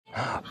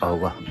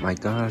Oh my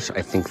gosh,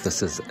 I think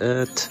this is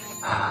it.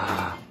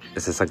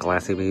 Is this a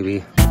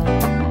Glassybaby?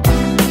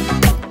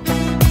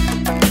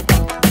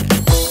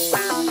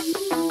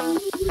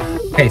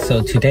 Okay,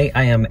 so today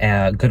I am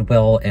at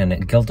Goodwill in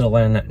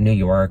Guilderland, New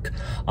York.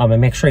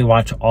 And make sure you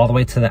watch all the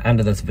way to the end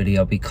of this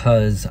video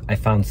because I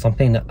found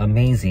something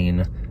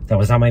amazing that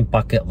was on my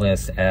bucket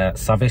list at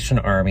Salvation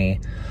Army.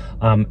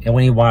 And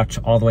when you watch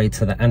all the way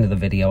to the end of the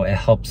video, it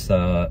helps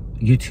the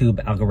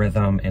YouTube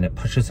algorithm and it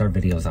pushes our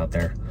videos out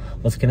there.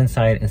 Let's get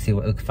inside and see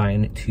what we can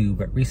find to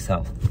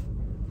resell.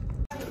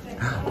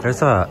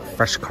 There's a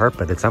fresh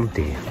carpet, it's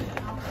empty.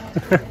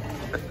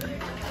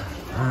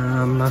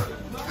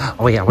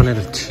 Oh yeah, I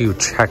wanted to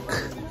check.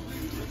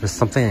 There's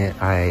something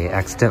I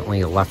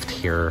accidentally left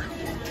here.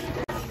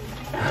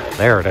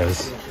 There it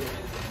is.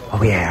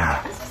 Oh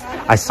yeah.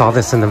 I saw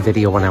this in the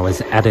video when I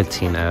was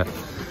editing it.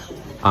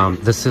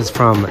 This is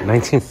from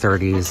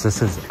 1930s.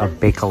 This is a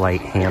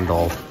Bakelite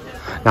handle.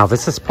 Now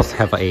this is supposed to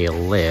have a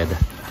lid,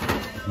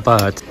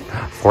 but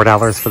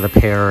 $4 for the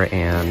pair,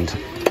 and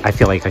I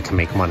feel like I can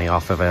make money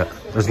off of it.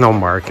 There's no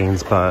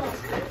markings, but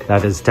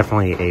that is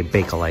definitely a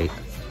Bakelite.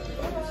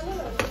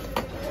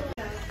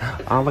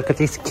 Oh, look at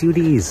these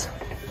cuties.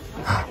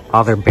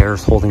 Oh, they're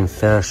bears holding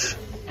fish.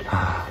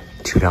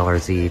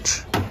 $2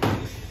 each.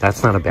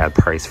 That's not a bad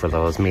price for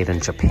those. Made in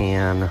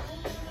Japan.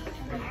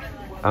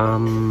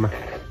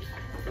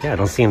 Yeah, I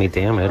don't see any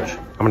damage.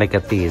 I'm gonna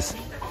get these.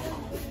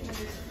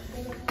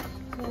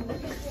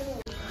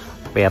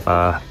 We have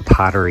a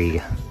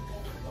pottery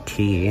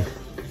key.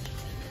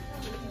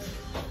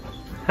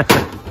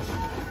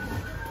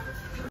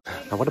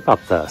 Now what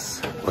about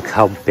this? Look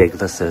how big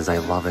this is. I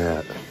love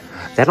it.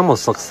 That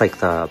almost looks like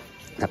the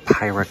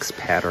Pyrex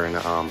pattern.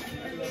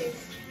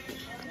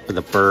 With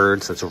the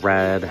birds, it's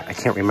red. I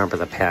can't remember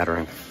the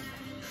pattern.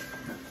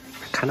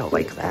 I kind of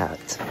like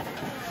that.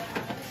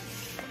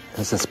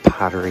 This is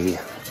pottery.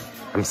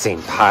 I'm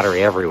seeing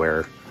pottery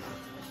everywhere.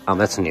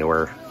 That's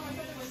newer.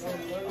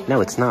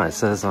 No, it's not. It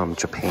says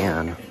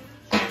Japan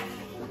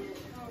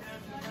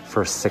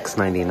for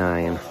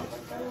 $6.99.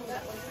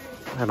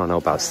 I don't know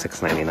about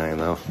 $6.99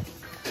 though.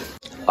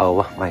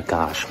 Oh my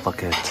gosh,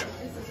 look at.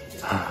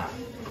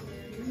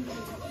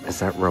 Is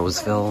that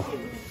Roseville?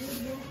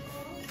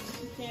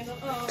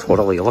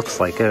 Totally looks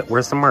like it.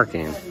 Where's the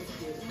marking?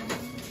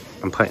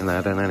 I'm putting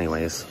that in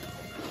anyways.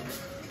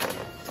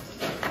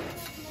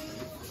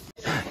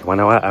 You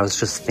wanna know what? I was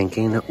just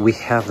thinking, we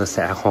have this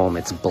at home.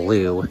 It's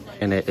blue,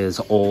 and it is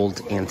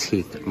old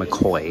antique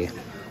McCoy.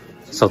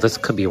 So this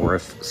could be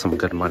worth some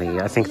good money.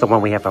 I think the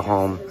one we have at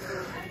home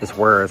is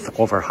worth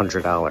over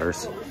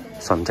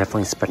 $100. So I'm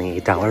definitely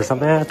spending $8 on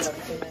that.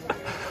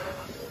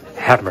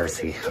 Have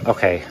mercy.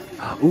 Okay.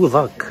 Ooh,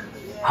 look.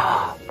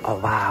 Oh,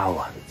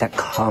 wow. That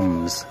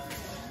comes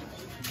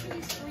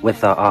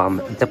with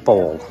the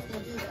bowl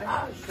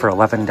for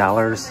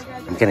 $11.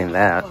 I'm getting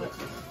that.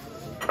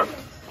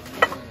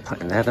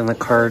 Putting that in the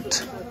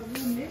cart.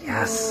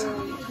 Yes.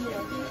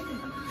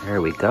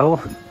 There we go.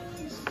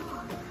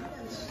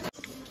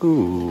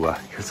 Ooh,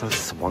 here's a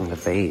swung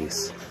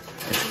vase.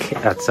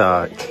 That's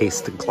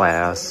cased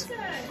glass.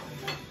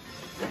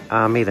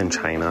 Made in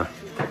China.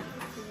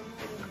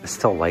 I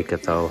still like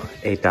it though.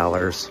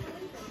 $8.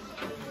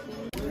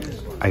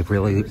 I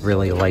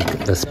really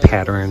like this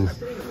pattern.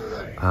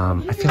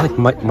 I feel like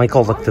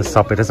Michael looked this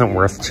up. It isn't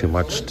worth too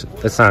much.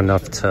 It's not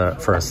enough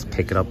for us to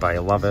pick it up, but I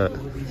love it.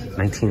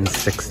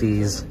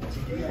 1960s.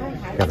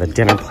 Yeah, the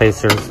dinner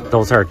placers.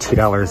 Those are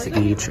 $2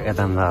 each, and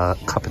then the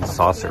cup and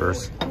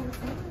saucers.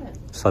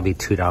 So that'll be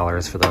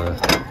 $2 for the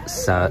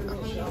set.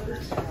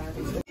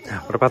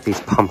 What about these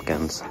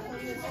pumpkins?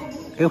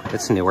 Ooh,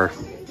 it's newer.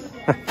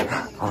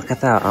 Oh, look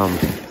at that.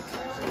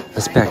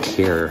 This back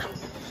here.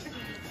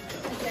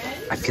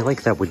 I feel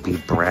like that would be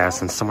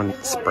brass and someone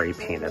spray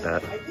painted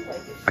it.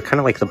 I kind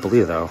of like the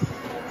blue though.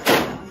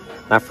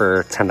 Not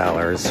for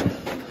 $10.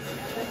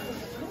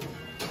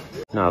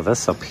 No,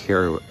 this up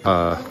here,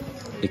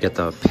 you get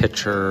the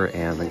pitcher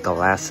and the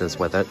glasses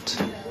with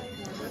it.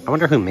 I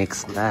wonder who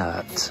makes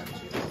that.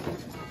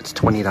 It's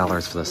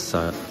 $20 for the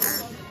set.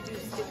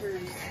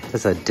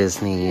 There's a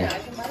Disney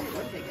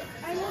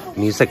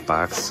music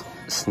box,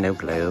 snow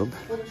globe.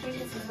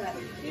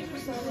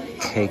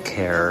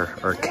 Care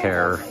for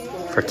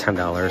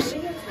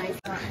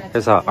 $10.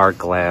 There's a art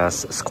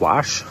glass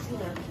squash.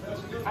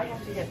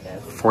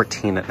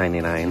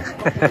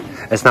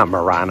 $14.99. It's not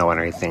Murano or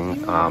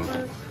anything.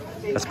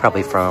 That's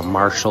probably from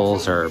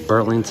Marshall's or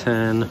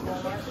Burlington.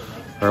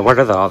 Or what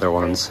are the other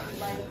ones?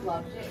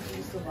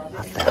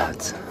 Not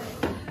that.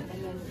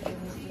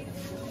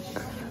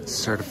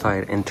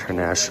 Certified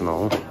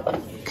International.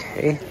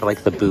 Okay, I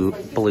like the blue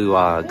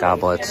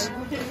goblets.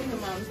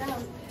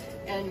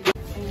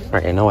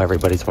 Alright, I know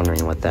everybody's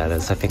wondering what that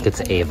is. I think it's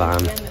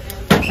Avon.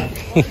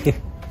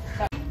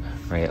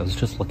 Right, I was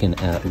just looking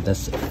at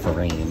this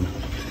frame.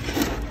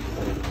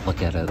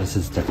 Look at it, this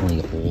is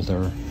definitely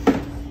older.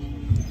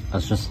 I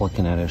was just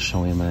looking at it,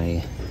 showing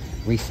my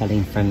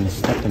reselling friend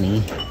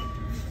Stephanie.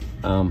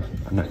 I'm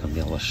not gonna be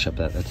able to ship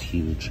that, that's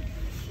huge.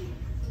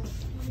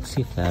 Let's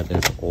see if that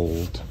is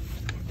old.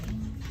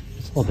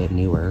 a little bit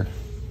newer.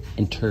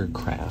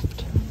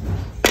 Intercraft.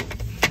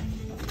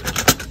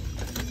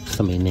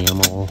 Some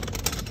enamel.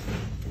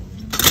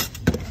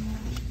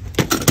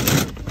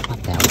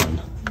 Not that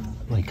one.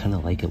 Oh, I kind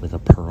of like it with a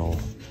pearl.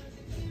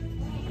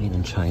 Made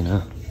in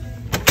China.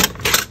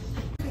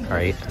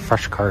 Alright,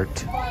 fresh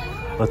cart.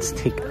 Let's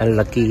take a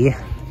looky.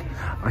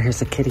 Oh,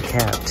 here's a kitty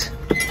cat.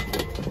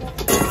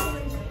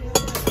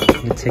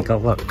 Let me take a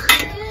look.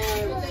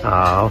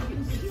 Oh,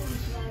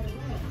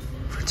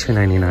 for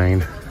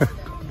 $2.99.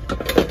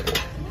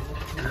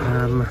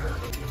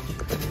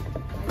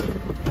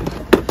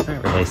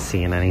 Not really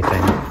seeing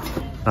anything.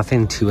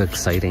 Nothing too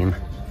exciting.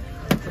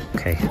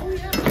 Okay.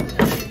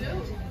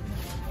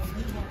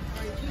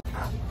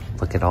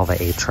 Look at all the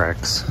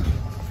A-Tracks.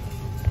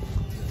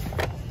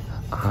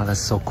 Oh, that's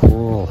so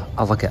cool.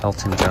 Oh, look at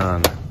Elton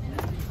John.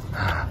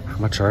 How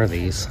much are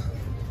these?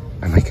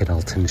 I might get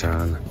Elton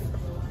John.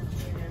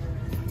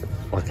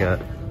 Look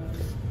at...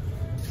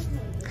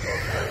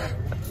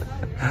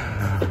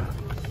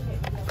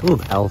 Ooh,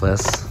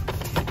 Elvis.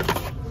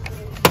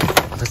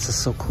 Oh, this is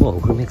so cool.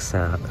 Who makes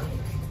that?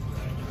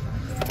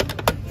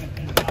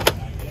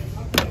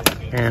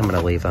 I'm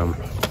gonna leave them.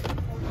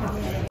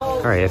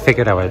 Alright, I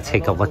figured I would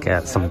take a look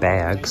at some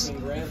bags.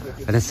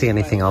 I didn't see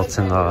anything else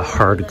in the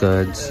hard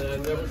goods.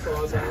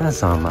 It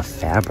has a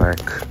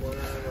fabric.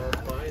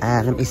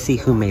 Let me see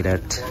who made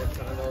it.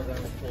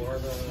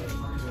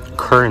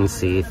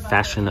 Currency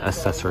fashion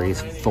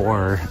accessories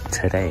for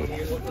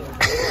today.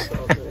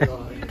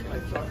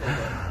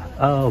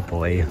 Oh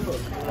boy.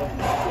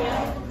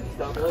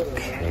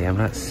 Okay, I'm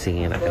not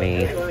seeing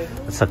any.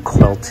 It's a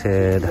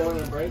quilted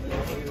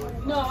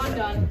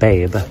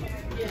babe.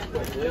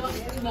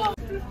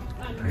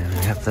 And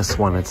I have this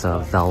one, it's a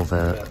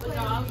velvet.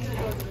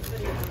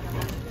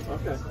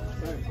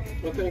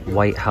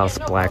 White House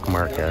Black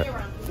Market.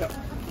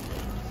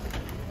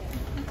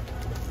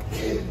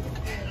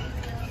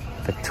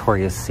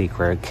 Victoria's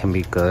Secret can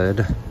be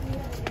good.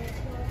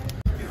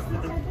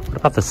 What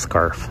about the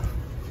scarf?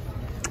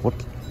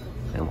 Whoops,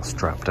 I almost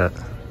dropped it.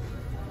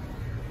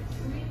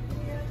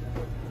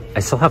 I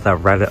still have that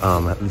red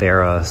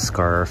Vera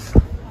scarf.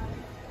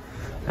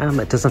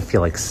 It doesn't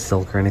feel like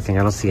silk or anything.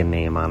 I don't see a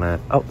name on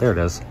it. Oh, there it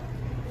is.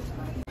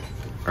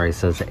 Alright, it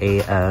says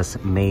AS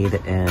made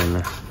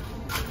in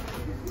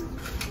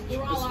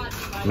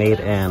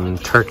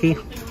Turkey.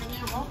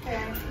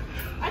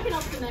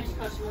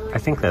 I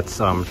think that's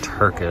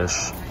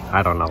Turkish.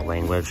 I don't know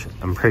language.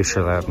 I'm pretty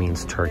sure that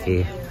means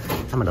Turkey.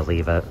 I'm gonna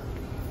leave it.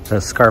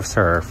 The scarves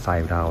are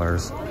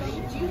 $5.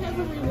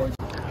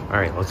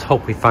 Alright, let's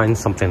hope we find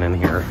something in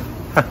here.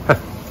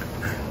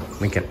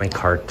 Let me get my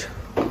cart.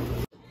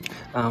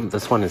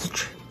 This one is,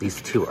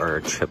 these two are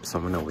chips, so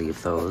I'm gonna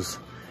leave those.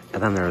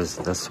 And then there's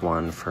this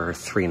one for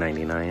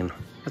 $3.99.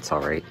 That's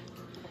alright.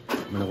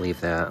 I'm gonna leave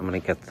that. I'm gonna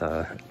get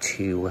the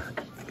two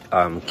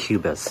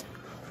cubist.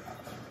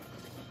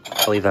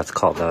 I believe that's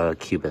called the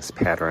cubist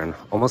pattern.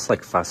 Almost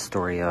like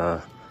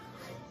Fostoria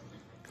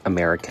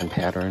American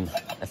pattern.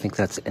 I think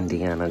that's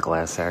Indiana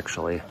glass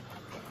actually.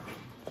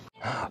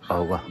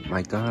 Oh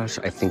my gosh,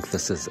 I think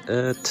this is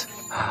it.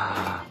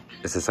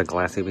 Is this a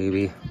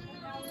Glassybaby?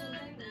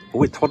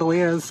 Oh, it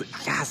totally is.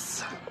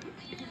 Yes!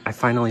 I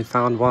finally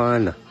found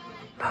one.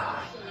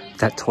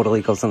 That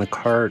totally goes in the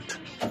cart.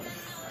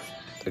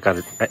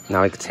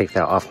 Now I can take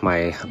that off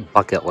my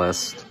bucket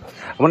list.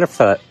 I wonder if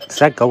does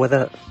that go with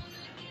it?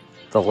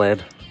 The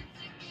lid.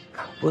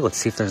 Oh, let's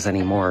see if there's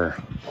any more.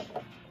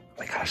 Oh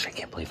my gosh, I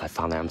can't believe I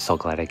found that. I'm so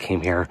glad I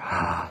came here.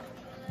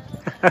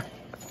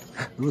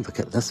 Ooh, look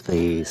at this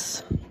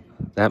vase.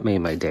 That made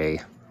my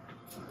day.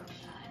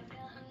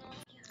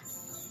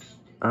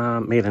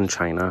 Made in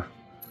China.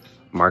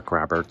 Mark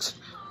Roberts.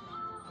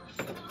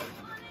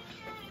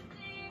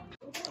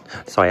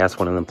 So I asked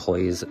one of the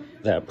employees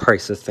that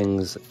prices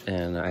things,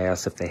 and I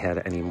asked if they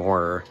had any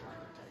more.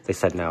 They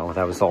said no,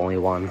 that was the only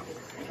one.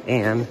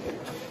 And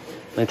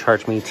they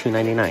charged me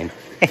 $2.99.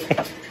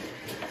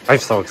 I'm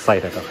so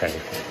excited. Okay.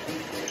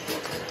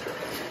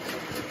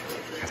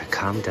 Gotta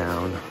calm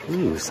down.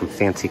 Ooh, some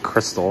fancy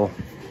crystal.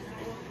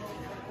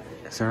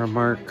 Is there a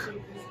mark?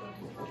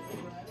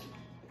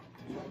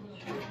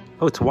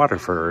 Oh, it's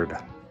Waterford.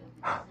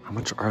 How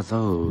much are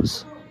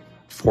those?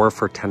 4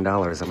 for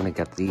 $10. I'm gonna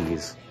get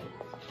these.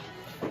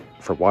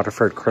 For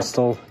Waterford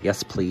crystal?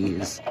 Yes,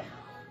 please.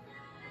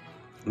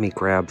 Let me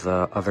grab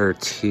the other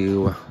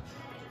two.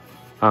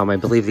 I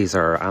believe these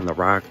are on the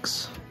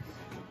rocks.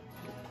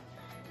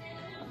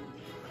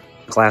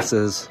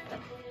 Glasses.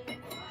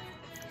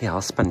 Yeah,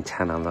 I'll spend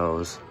 10 on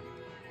those.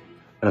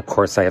 And of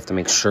course, I have to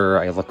make sure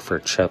I look for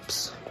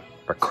chips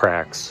or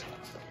cracks.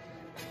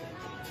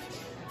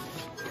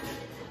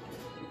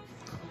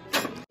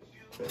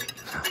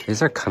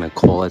 These are kind of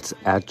cool. It's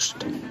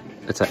etched.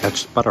 It's an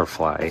etched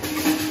butterfly.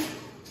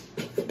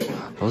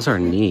 Those are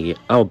neat.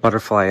 Oh,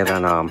 butterfly, and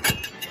then, I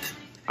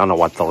don't know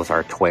what those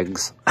are,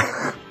 twigs.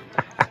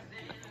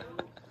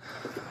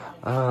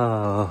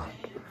 Oh.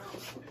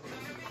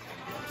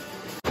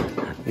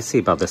 Let me see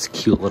about this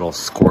cute little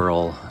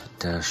squirrel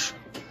dish.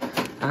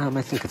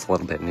 I think it's a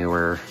little bit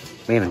newer.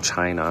 Made in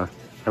China.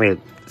 I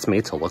mean, it's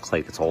made to look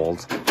like it's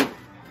old.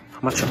 How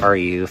much are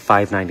you?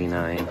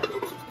 $5.99.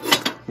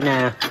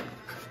 Nah.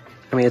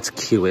 I mean, it's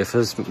cute. If it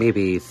was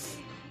maybe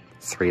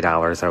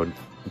 $3, I would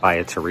buy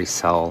it to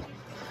resell.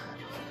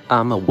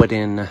 A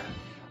wooden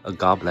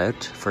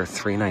goblet for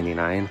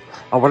 $3.99.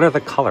 Oh, what are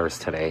the colors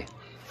today?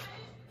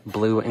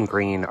 Blue and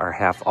green are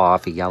half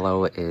off.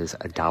 Yellow is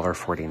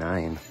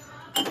 $1.49.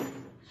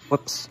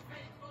 Whoops.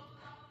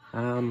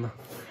 All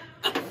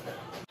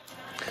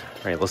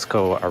right, let's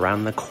go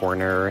around the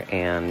corner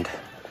and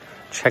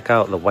check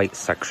out the white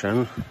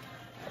section.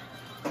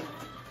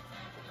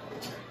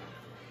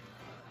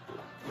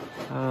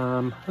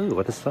 Ooh,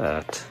 what is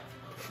that?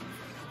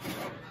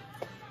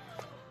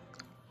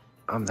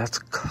 That's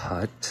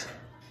cut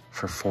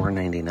for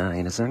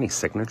 $4.99. Is there any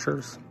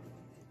signatures?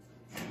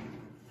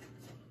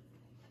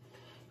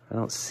 I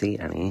don't see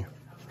any.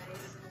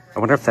 I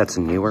wonder if that's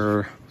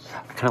newer.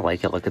 I kind of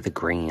like it. Look at the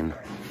green.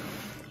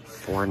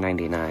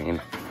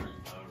 $4.99.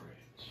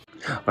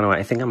 Oh no,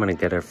 I think I'm gonna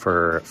get it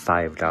for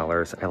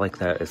 $5. I like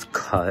that it's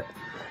cut.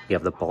 You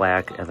have the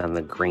black and then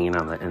the green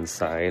on the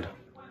inside.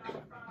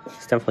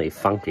 It's definitely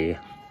funky.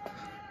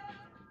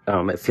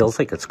 It feels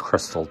like it's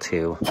crystal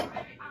too.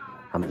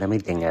 Let me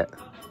ding it.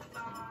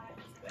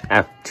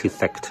 Ah, too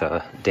thick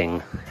to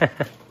ding.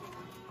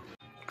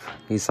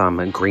 These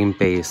green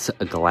base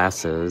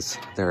glasses.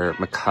 They're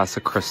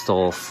Mikasa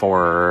crystal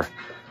for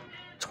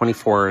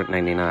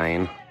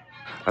 $24.99.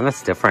 And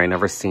that's different. I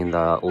never seen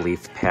the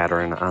leaf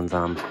pattern on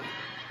them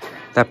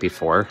that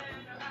before.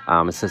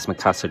 It says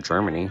Mikasa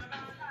Germany.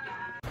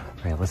 All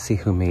right, let's see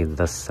who made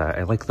this set.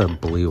 I like the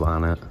blue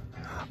on it.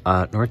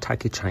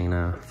 Noritake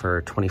China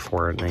for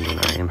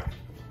 $24.99.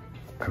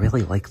 I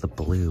really like the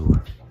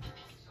blue.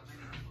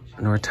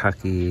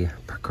 Noritake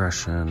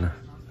Progression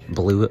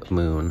Blue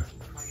Moon.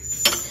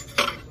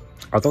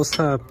 Are those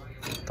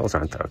those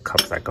aren't the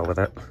cups that go with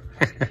it.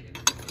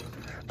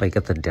 But you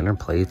get the dinner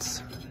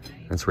plates.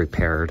 It's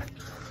repaired.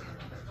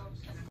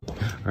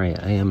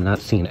 Alright, I am not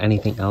seeing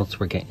anything else.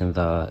 We're getting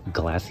the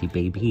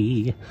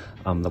Glassybaby,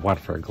 the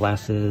Waterford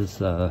glasses,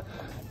 the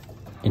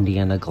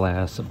Indiana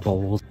glass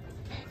bowls,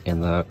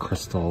 and the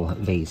crystal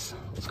vase.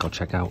 Let's go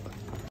check out.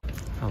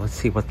 Oh, let's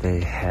see what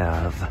they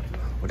have.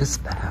 What is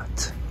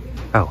that?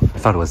 Oh, I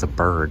thought it was a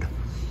bird.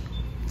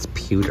 It's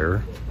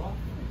pewter.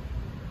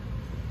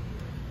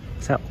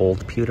 Is that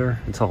old pewter?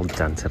 It's all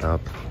dented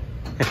up.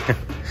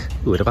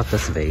 Ooh, what about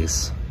this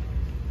vase?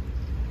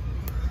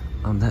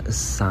 That is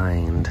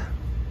signed.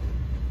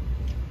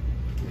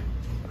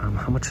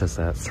 How much is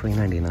that?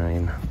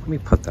 $3.99. Let me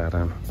put that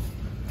on.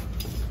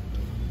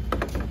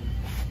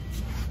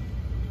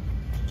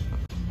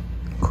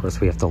 Of course,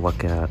 we have to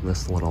look at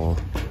this little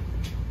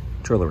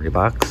jewelry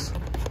box.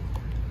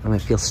 It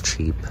feels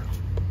cheap.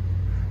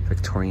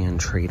 Victorian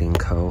Trading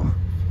Co.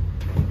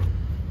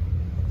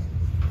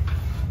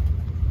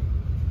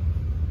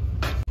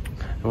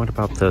 And what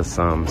about this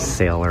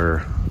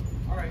sailor?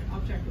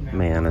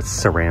 Man, it's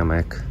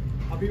ceramic.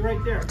 I'll be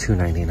right there.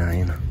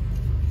 $2.99.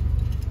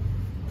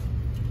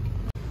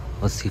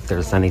 Let's see if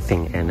there's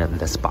anything in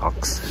this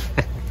box.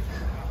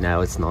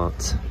 No, it's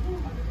not.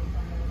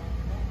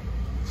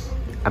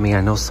 I mean,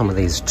 I know some of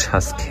these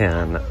chests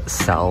can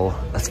sell.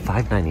 That's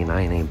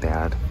 $5.99, ain't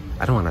bad.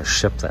 I don't want to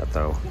ship that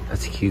though.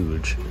 That's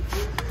huge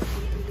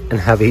and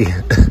heavy.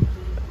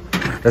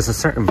 There's a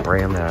certain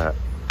brand that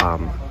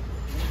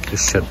you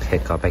should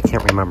pick up. I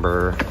can't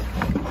remember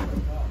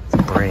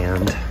the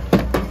brand.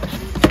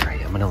 All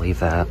right, I'm gonna leave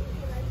that.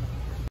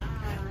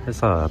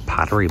 There's a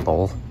pottery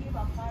bowl.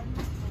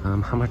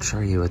 How much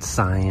are you? It's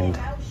signed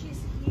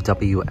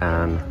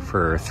WN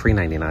for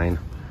 $3.99.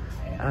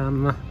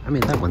 I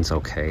mean, that one's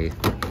okay.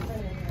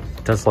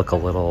 It does look a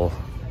little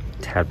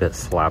tad bit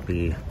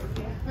sloppy.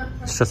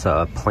 It's just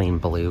a plain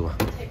blue.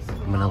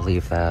 I'm gonna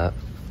leave that.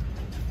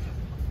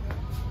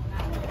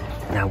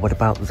 Now, what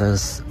about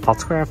this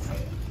photograph?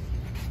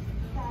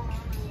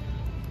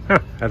 Huh,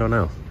 I don't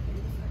know.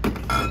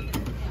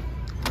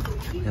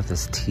 We have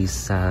this tea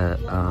set,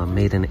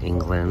 made in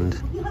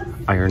England,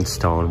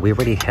 ironstone. We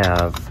already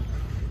have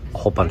a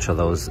whole bunch of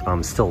those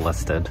still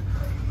listed.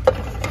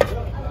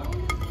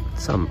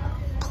 Some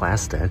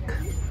plastic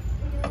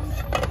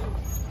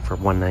for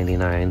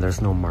 $1.99.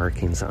 There's no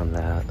markings on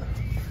that.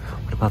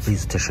 What about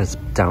these dishes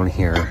down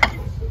here?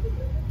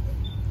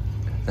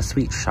 The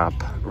sweet shop,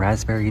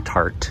 raspberry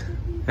tart.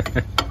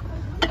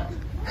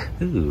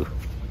 Ooh,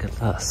 look at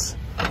this.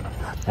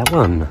 That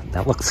one,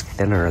 that looks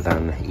thinner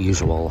than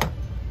usual.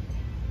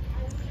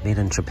 Made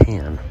in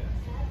Japan.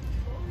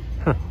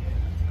 Huh.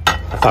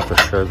 I thought for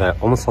sure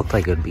that almost looked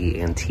like it would be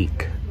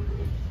antique.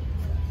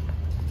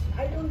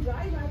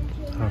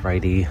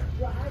 Alrighty.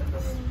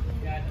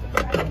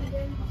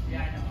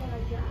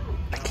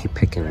 I keep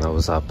picking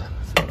those up.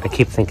 I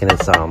keep thinking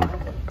it's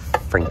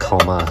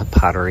Frankoma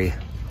pottery.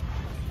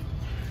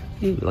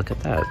 Ooh, look at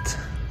that.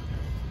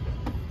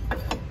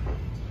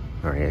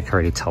 Alright, I can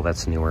already tell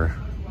that's newer.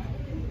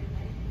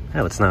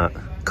 Oh, it's not.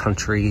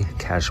 Country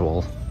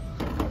casual.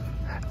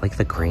 I like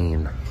the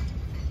green.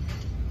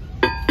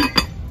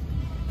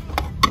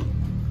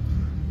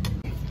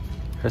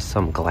 There's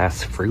some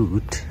glass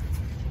fruit.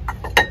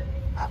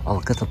 Oh,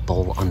 look at the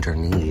bowl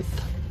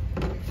underneath.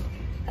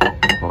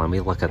 Well, let me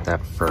look at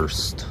that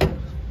first.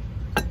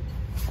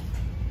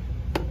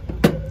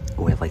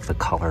 Oh, I like the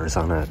colors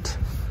on it.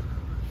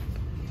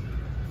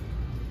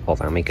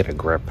 Hold on, let me get a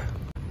grip.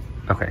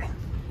 Okay.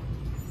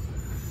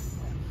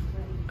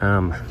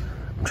 I'm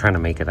trying to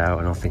make it out.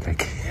 I don't think I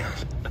can.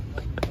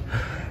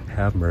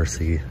 Have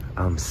mercy.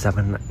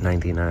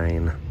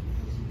 $7.99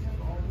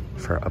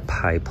 for a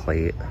pie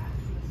plate.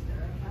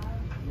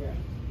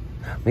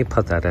 Let me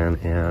put that in,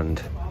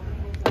 and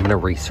I'm gonna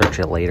research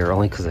it later,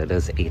 only because it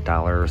is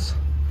 $8.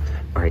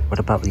 All right, what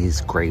about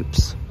these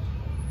grapes?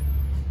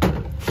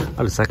 Oh,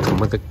 does that come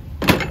with a?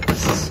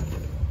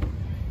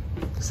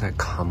 Does that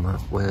come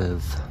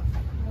with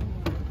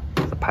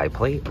the pie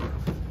plate?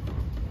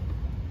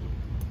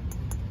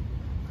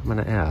 I'm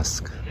gonna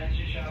ask.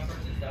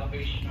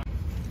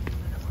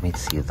 Let me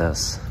see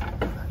this.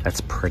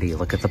 That's pretty.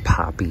 Look at the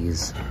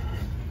poppies.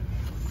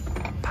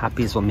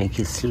 Poppies will make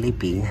you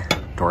sleepy,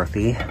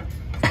 Dorothy.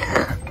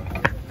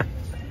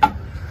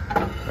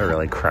 I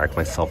really crack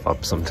myself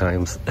up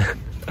sometimes.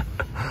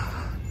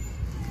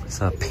 It's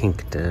a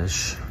pink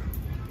dish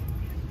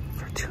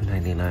for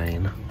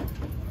 $2.99.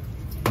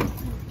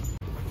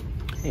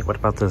 Hey, what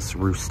about this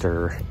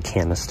rooster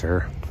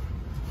canister?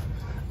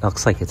 It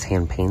looks like it's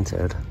hand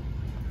painted.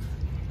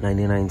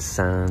 99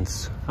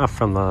 cents. Oh,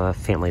 from the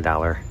Family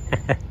Dollar.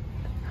 I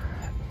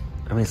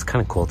mean, it's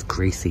kind of cool. It's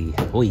greasy.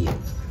 Oy. I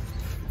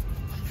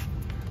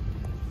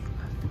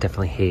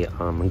definitely hate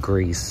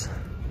grease.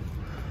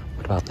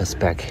 What about this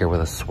back here with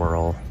a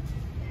swirl?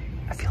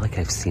 I feel like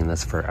I've seen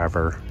this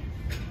forever.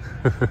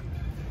 I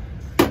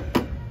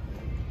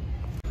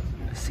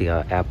see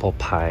an apple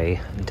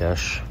pie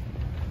dish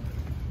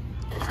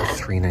for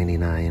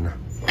 $3.99.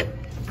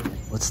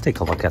 Let's take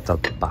a look at the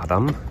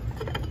bottom.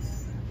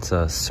 It's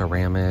a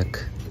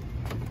ceramic.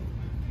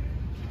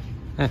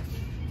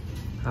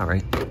 All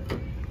right. I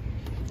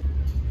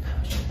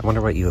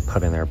wonder what you would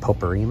put in there.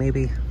 Potpourri,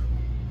 maybe?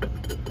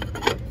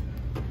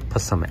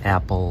 Put some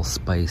apple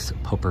spice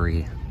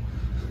potpourri.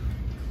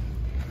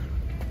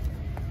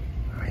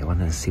 All right, I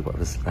wanted to see what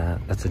was that.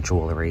 That's a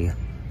jewelry.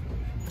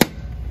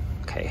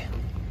 Okay.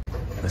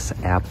 This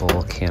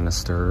apple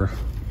canister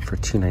for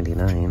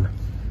 $2.99.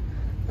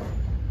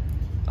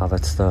 Oh,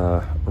 that's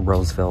the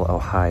Roseville,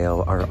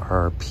 Ohio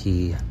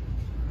RRP.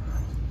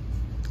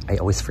 I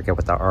always forget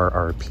what the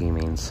RRP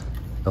means.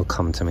 It'll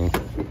come to me.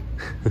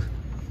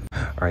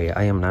 All right,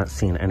 I am not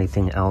seeing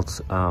anything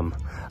else.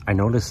 I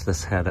noticed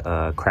this had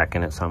a crack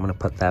in it, so I'm gonna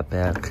put that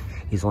back.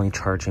 He's only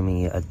charging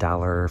me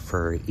 $1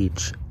 for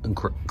each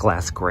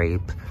glass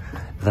grape.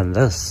 Then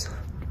this,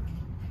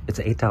 it's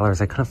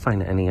 $8. I couldn't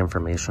find any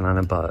information on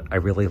it, but I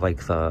really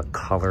like the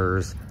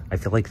colors. I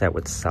feel like that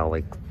would sell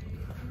like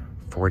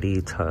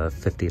 $40 to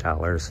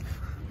 $50.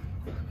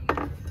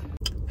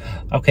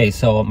 Okay,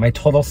 so my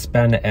total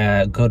spend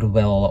at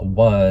Goodwill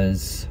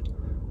was,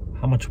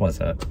 how much was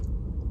it?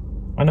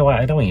 I know what,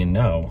 I don't even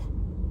know.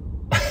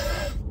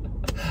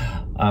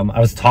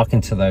 I was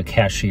talking to the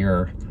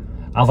cashier.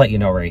 I'll let you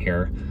know right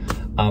here.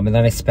 And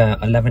then I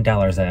spent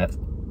 $11 at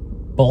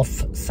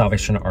both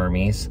Salvation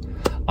Armies.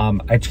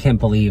 I just can't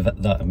believe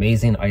the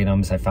amazing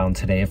items I found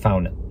today. I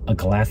found a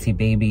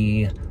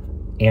Glassybaby,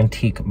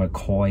 antique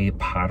McCoy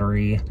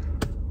pottery,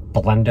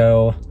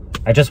 Blendo.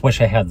 I just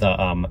wish I had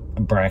the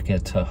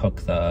bracket to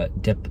hook the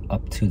dip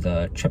up to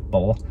the chip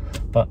bowl,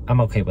 but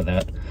I'm okay with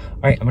that.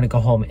 All right, I'm gonna go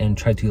home and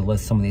try to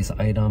list some of these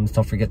items.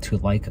 Don't forget to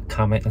like,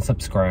 comment, and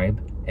subscribe,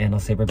 and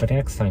I'll see everybody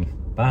next time.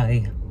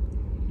 Bye.